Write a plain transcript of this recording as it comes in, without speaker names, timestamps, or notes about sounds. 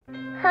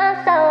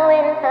I'm so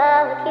in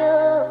love with you.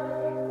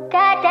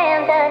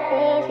 Goddamn the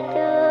things you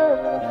do.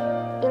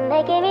 You're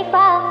making me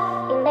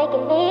fall, you're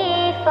making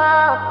me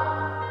fall.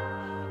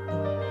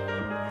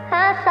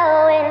 I'm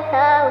so in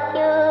love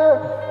with you.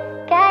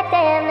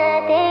 Goddamn the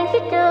things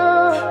you do.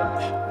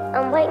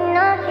 I'm waiting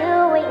on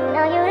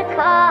you to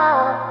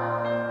call.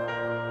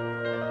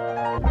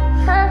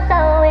 I'm so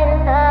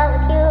in love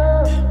with you.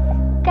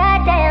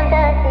 Goddamn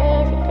the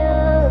things you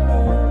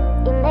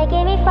do. You're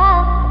making me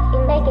fall,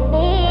 you're making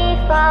me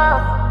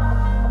fall.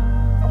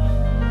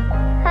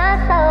 I'm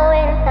so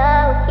in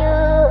love with you.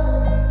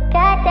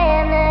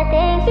 Goddamn the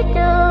things you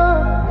do.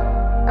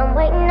 I'm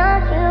waiting on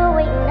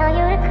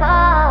you to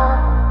call.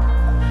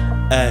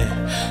 Ay,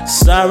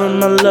 sorry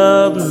my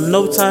love,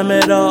 no time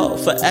at all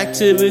for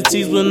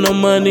activities with no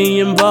money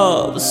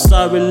involved.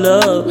 Sorry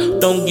love,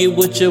 don't get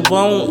what you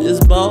want, it's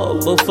ball.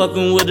 But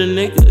fucking with a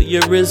nigga,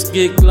 your wrist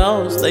get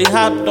glossed. They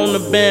hopped on the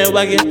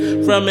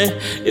bandwagon from it,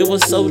 it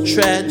was so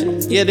tragic.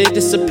 Yeah, they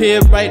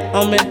disappeared right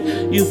on me.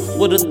 You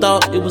would've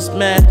thought it was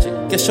magic.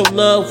 Guess your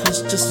love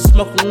was just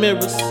smoke and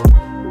mirrors.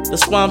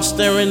 That's why I'm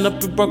staring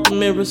up at broken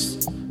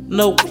mirrors.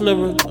 No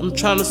clearer, I'm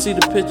trying to see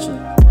the picture.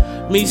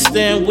 Me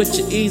staying with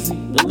you easy,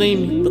 believe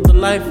me, but the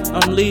life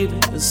I'm leading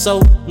is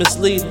so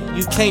misleading.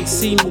 You can't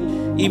see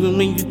me, even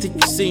when you think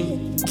you see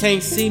me. You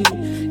can't see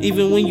me,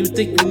 even when you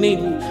think you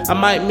need me. I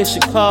might miss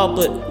your call,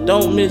 but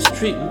don't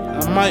mistreat me.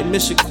 I might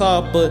miss your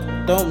call, but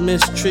don't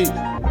mistreat me.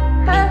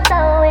 I'm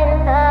so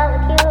in love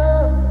with you.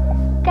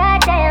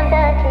 Goddamn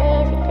the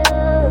things you do.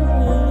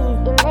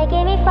 You're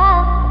making me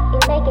fall,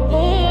 you're making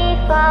me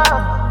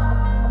fall.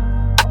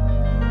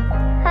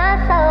 I'm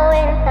so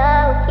in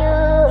love with you.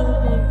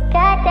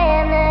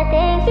 Goddamn the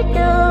things you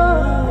do.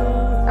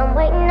 I'm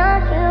waiting on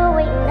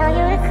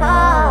you to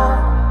call.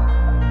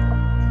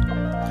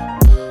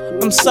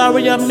 I'm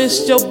sorry I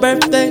missed your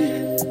birthday.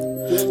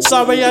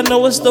 Sorry, I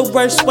know it's the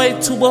worst way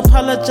to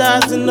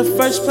apologize in the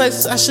first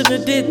place. I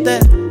shouldn't did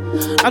that.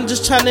 I'm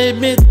just trying to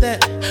admit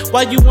that.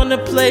 Why you wanna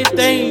play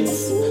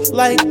things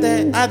like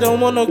that? I don't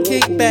want no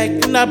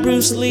kickback. You're not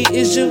Bruce Lee,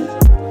 is you?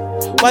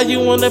 Why you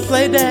wanna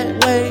play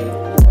that way?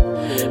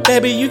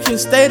 Baby, you can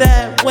stay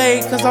that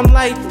way, cause I'm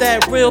like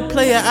that. Real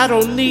player, I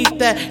don't need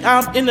that.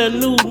 I'm in a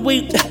new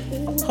week.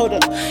 Hold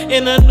up.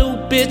 In a new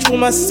bitch with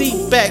my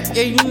seat back.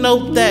 Yeah, you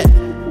know that.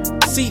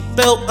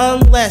 Seatbelt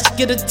unlatched,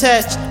 get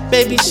attached.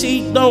 Baby,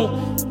 she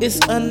don't. It's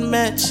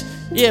unmatched.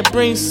 Yeah,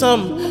 bring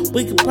something,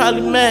 we could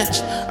probably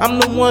match. I'm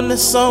the one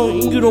that's on,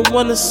 and you the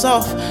one that's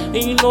off. And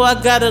you know I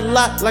got it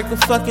locked like a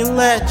fucking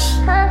latch.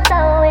 I'm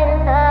so